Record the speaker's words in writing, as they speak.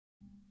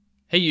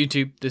Hey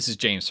YouTube, this is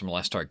James from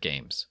Last Start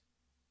Games.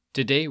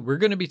 Today we're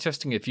going to be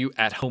testing a few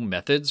at-home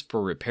methods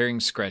for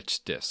repairing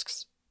scratched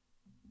discs.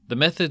 The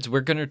methods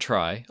we're going to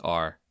try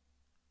are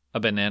a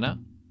banana,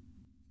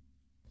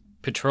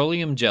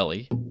 petroleum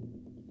jelly,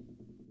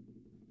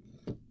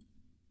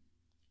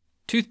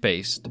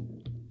 toothpaste,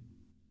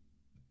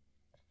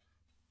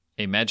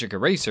 a magic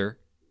eraser,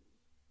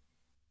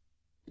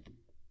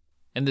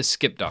 and the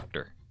Skip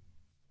Doctor.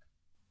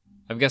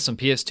 I've got some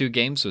PS2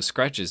 games with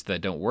scratches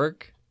that don't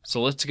work, so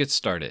let's get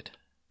started.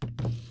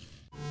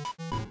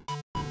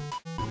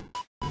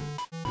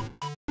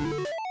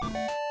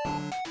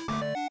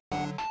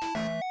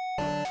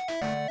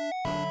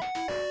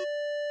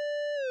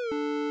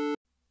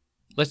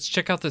 Let's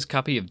check out this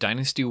copy of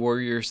Dynasty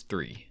Warriors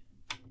 3.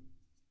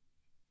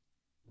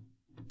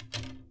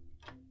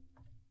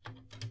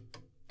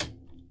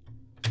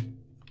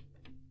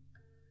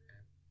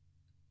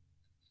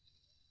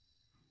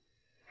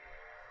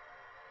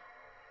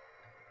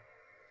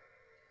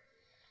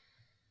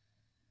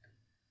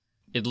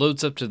 It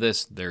loads up to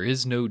this "there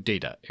is no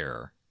data"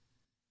 error.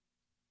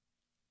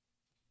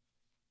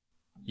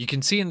 You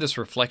can see in this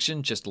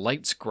reflection just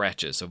light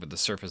scratches over the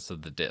surface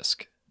of the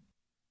disc.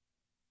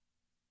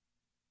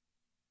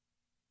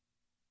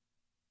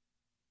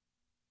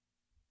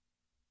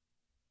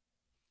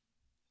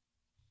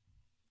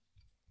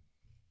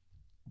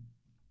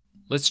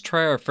 Let's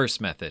try our first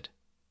method,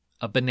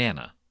 a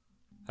banana.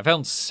 I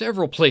found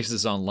several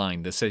places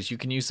online that says you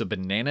can use a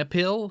banana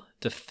peel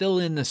to fill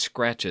in the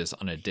scratches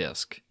on a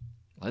disc.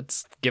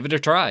 Let's give it a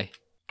try.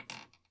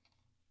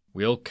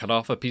 We'll cut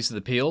off a piece of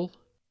the peel.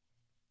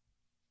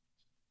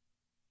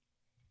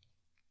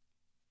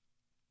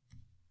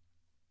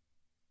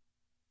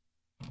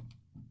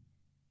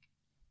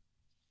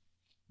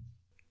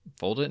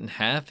 Fold it in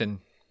half and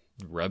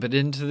rub it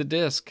into the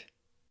disc.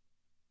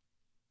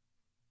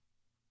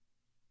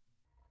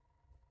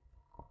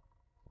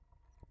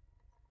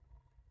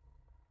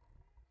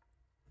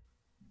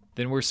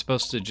 Then we're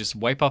supposed to just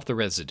wipe off the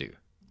residue.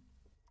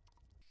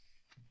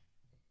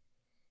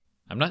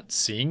 I'm not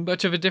seeing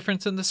much of a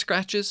difference in the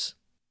scratches.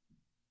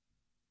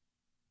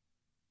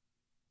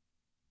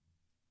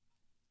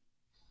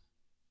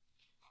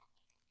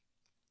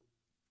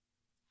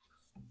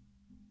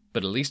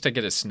 But at least I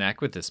get a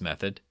snack with this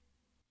method.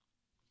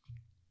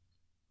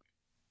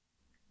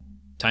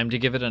 Time to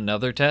give it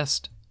another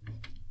test.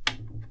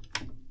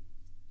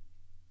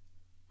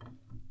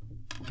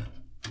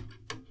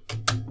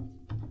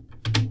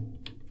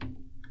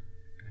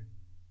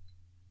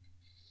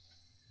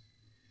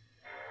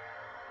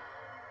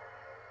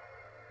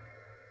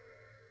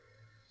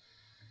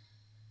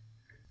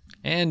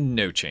 And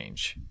no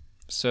change.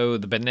 So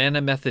the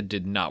banana method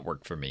did not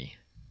work for me.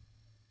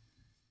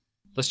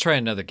 Let's try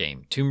another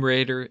game, Tomb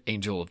Raider: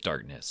 Angel of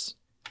Darkness.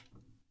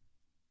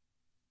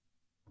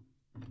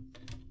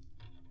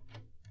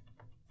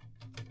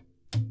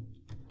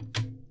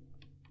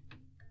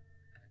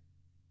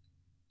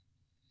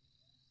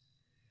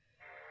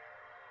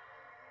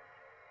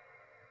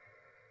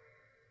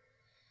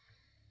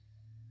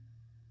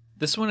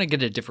 This one I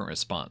get a different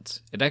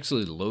response. It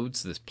actually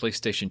loads this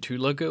PlayStation 2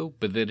 logo,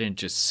 but then it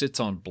just sits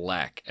on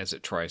black as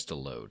it tries to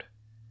load.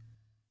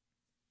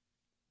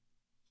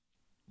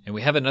 And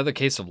we have another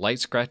case of light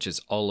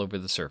scratches all over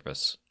the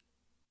surface.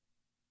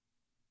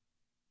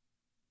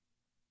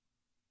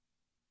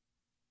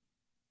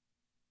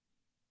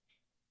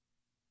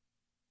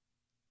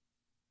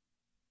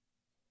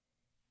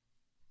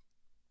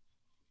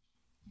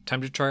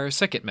 Time to try our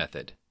second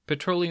method,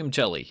 petroleum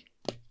jelly.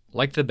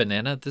 Like the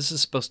banana, this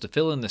is supposed to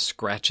fill in the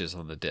scratches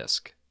on the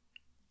disc.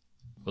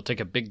 We'll take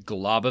a big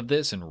glob of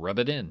this and rub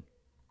it in.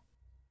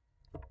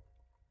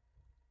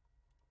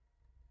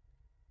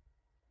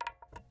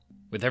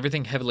 With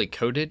everything heavily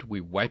coated,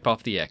 we wipe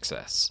off the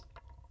excess.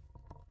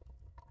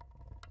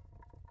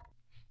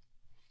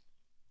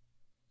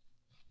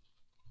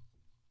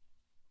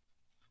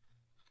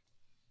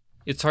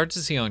 It's hard to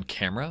see on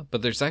camera,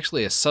 but there's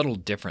actually a subtle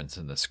difference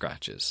in the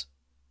scratches.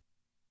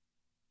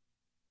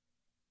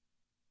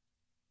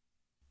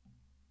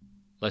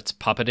 Let's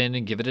pop it in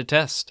and give it a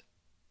test.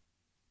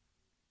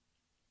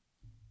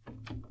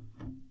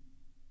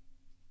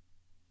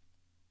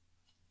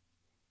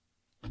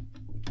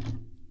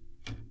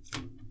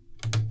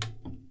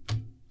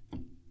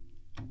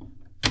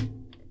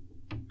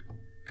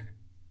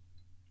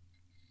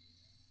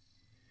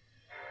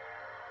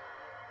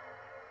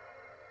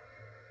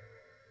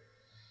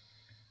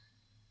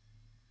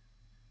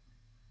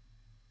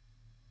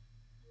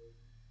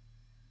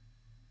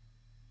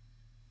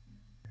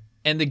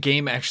 And the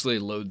game actually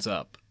loads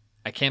up.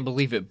 I can't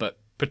believe it, but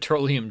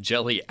petroleum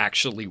jelly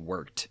actually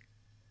worked.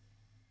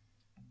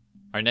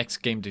 Our next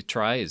game to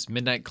try is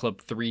Midnight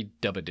Club 3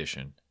 Dub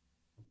Edition.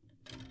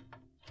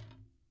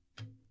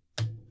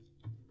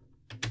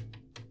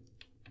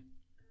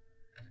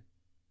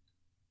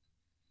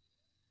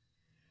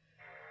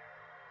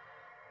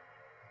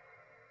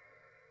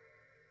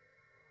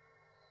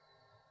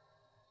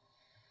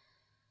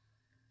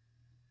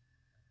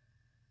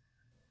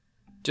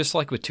 Just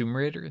like with Tomb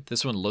Raider,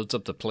 this one loads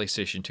up the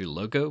PlayStation 2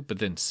 logo, but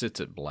then sits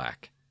at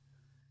black.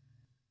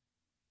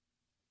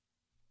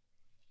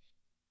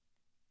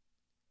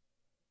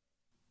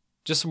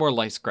 Just some more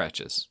light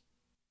scratches.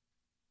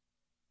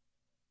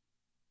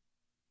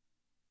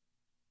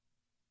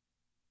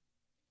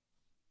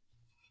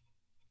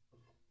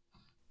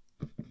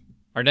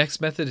 Our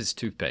next method is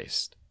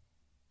toothpaste.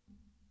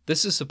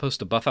 This is supposed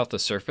to buff out the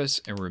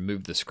surface and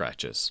remove the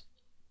scratches.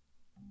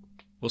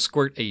 We'll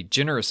squirt a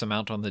generous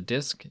amount on the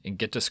disc and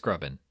get to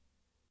scrubbing.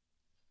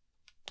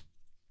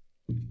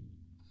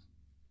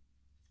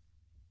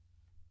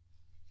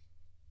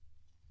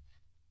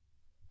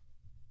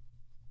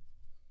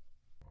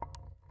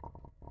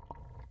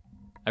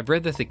 I've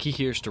read that the key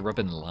here is to rub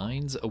in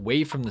lines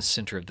away from the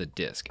center of the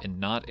disc and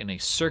not in a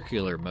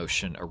circular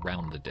motion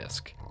around the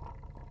disc.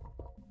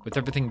 With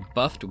everything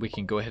buffed, we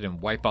can go ahead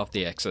and wipe off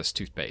the excess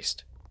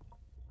toothpaste.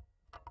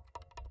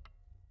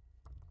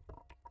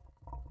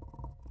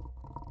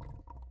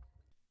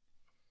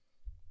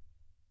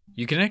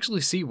 You can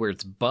actually see where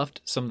it's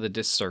buffed some of the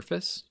disc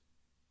surface.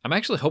 I'm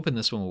actually hoping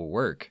this one will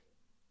work.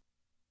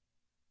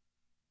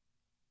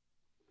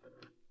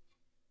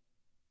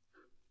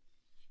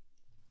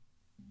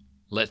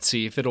 Let's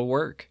see if it'll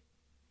work.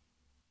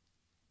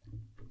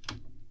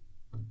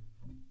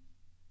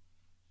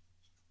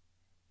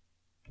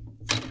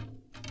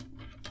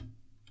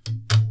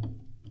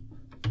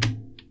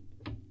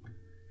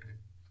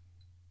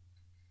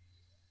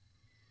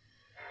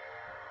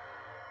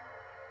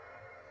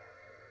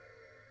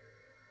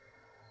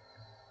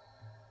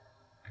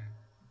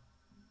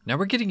 Now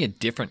we're getting a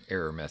different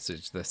error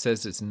message that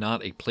says it's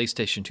not a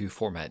PlayStation 2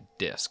 format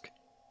disc.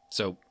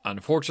 So,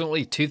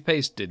 unfortunately,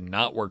 toothpaste did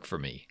not work for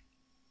me.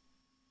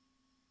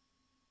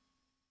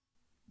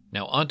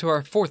 Now onto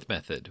our fourth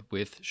method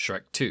with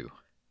Shrek 2.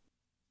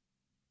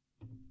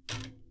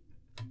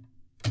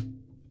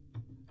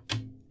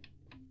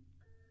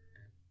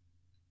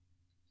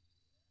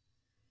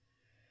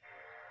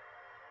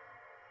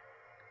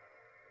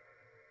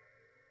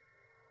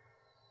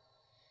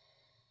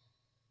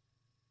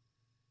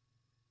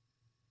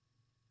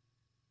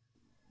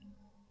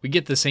 We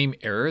get the same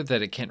error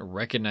that it can't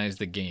recognize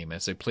the game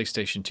as a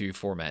PlayStation 2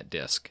 format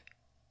disc.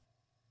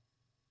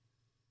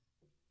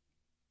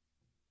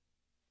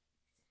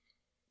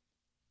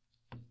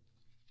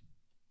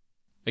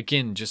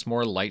 Again, just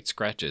more light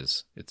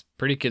scratches. It's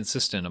pretty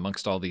consistent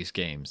amongst all these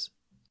games.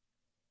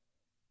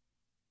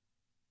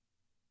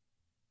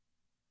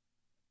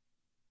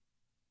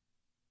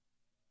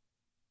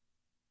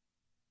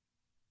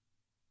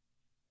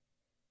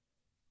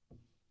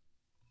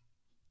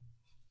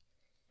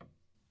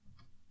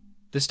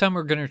 This time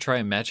we're going to try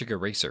a magic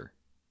eraser.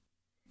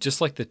 Just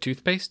like the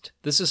toothpaste,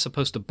 this is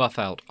supposed to buff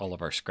out all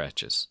of our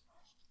scratches.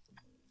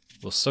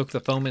 We'll soak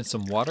the foam in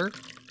some water,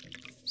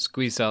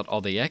 squeeze out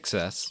all the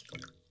excess,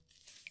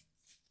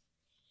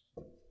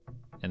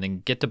 and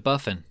then get to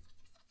buffing.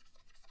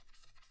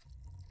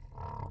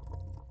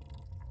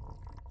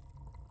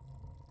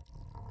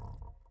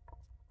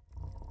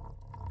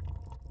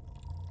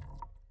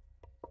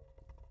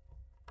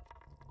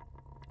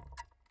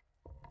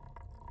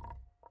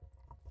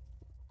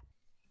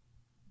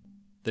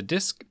 The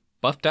disc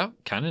buffed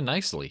out kind of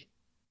nicely.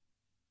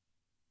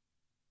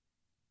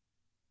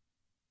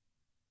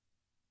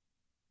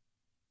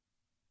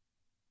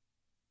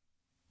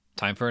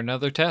 Time for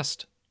another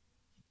test.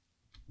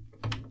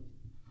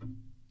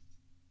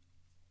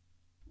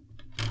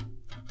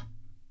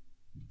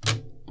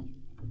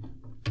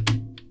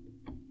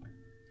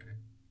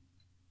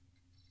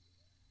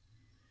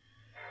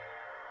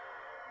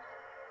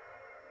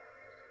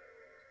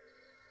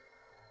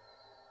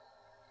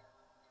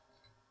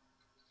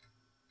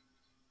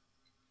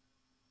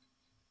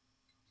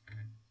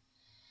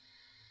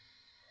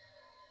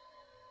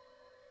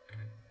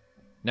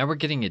 Now we're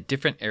getting a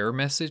different error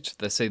message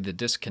that say the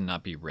disc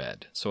cannot be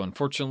read, so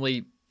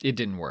unfortunately, it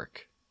didn't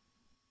work.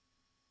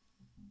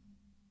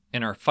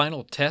 In our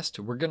final test,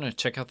 we're going to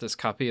check out this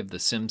copy of The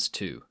Sims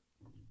 2.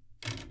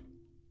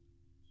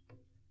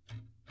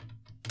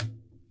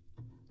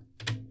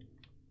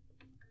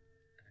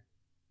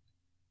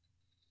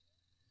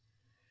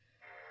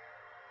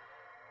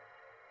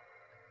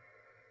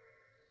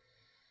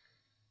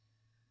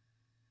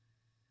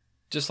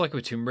 Just like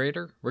with Tomb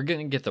Raider, we're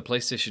going to get the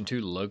PlayStation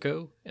 2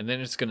 logo, and then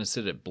it's going to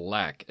sit at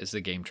black as the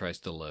game tries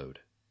to load.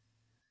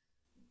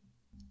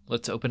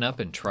 Let's open up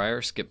and try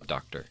our Skip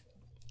Doctor.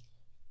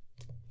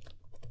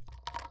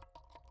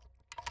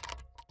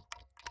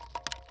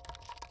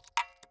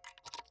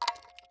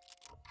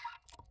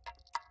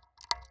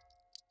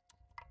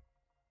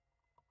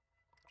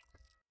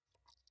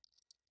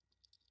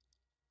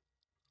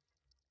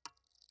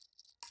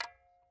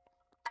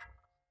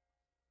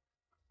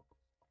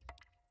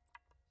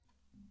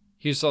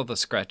 Here's all the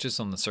scratches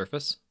on the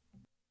surface.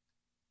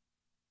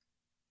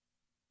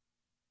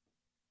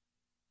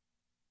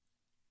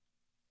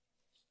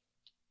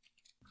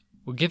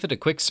 We'll give it a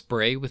quick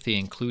spray with the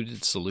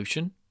included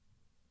solution.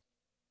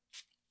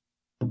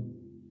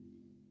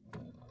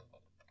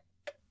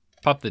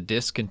 Pop the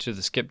disc into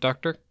the Skip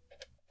Doctor.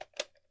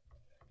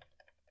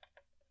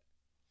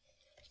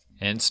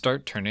 and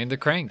start turning the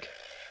crank.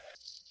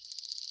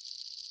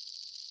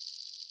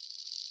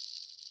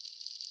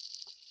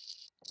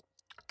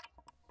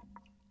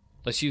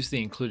 Let's use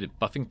the included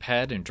buffing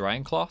pad and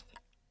drying cloth.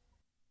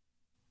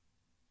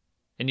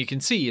 And you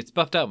can see it's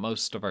buffed out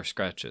most of our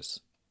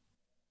scratches.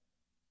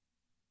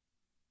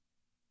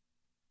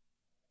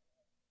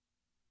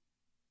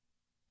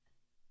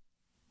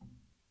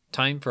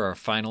 Time for our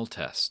final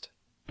test.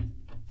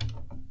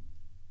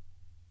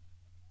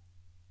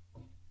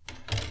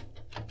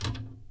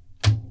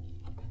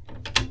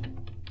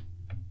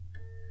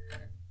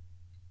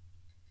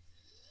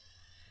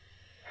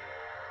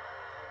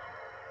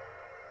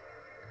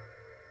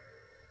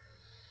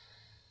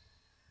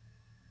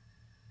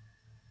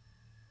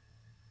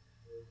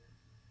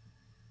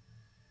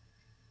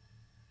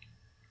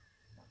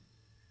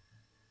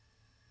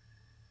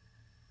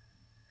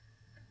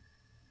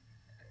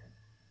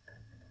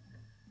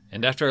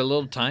 And after a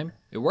little time,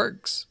 it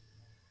works.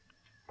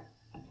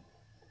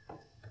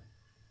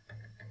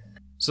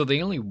 So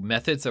the only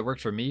methods that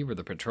worked for me were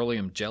the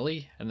petroleum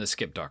jelly and the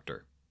skip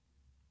doctor.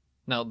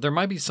 Now, there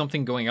might be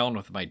something going on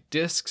with my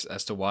discs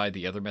as to why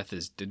the other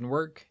methods didn't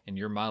work, and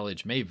your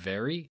mileage may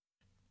vary,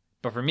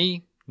 but for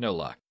me, no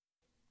luck.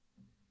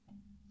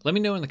 Let me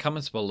know in the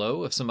comments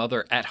below of some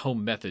other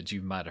at-home methods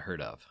you might have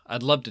heard of.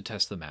 I'd love to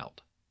test them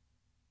out.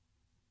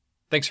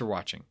 Thanks for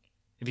watching.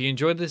 If you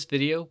enjoyed this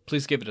video,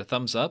 please give it a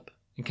thumbs up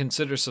and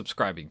consider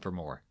subscribing for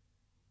more.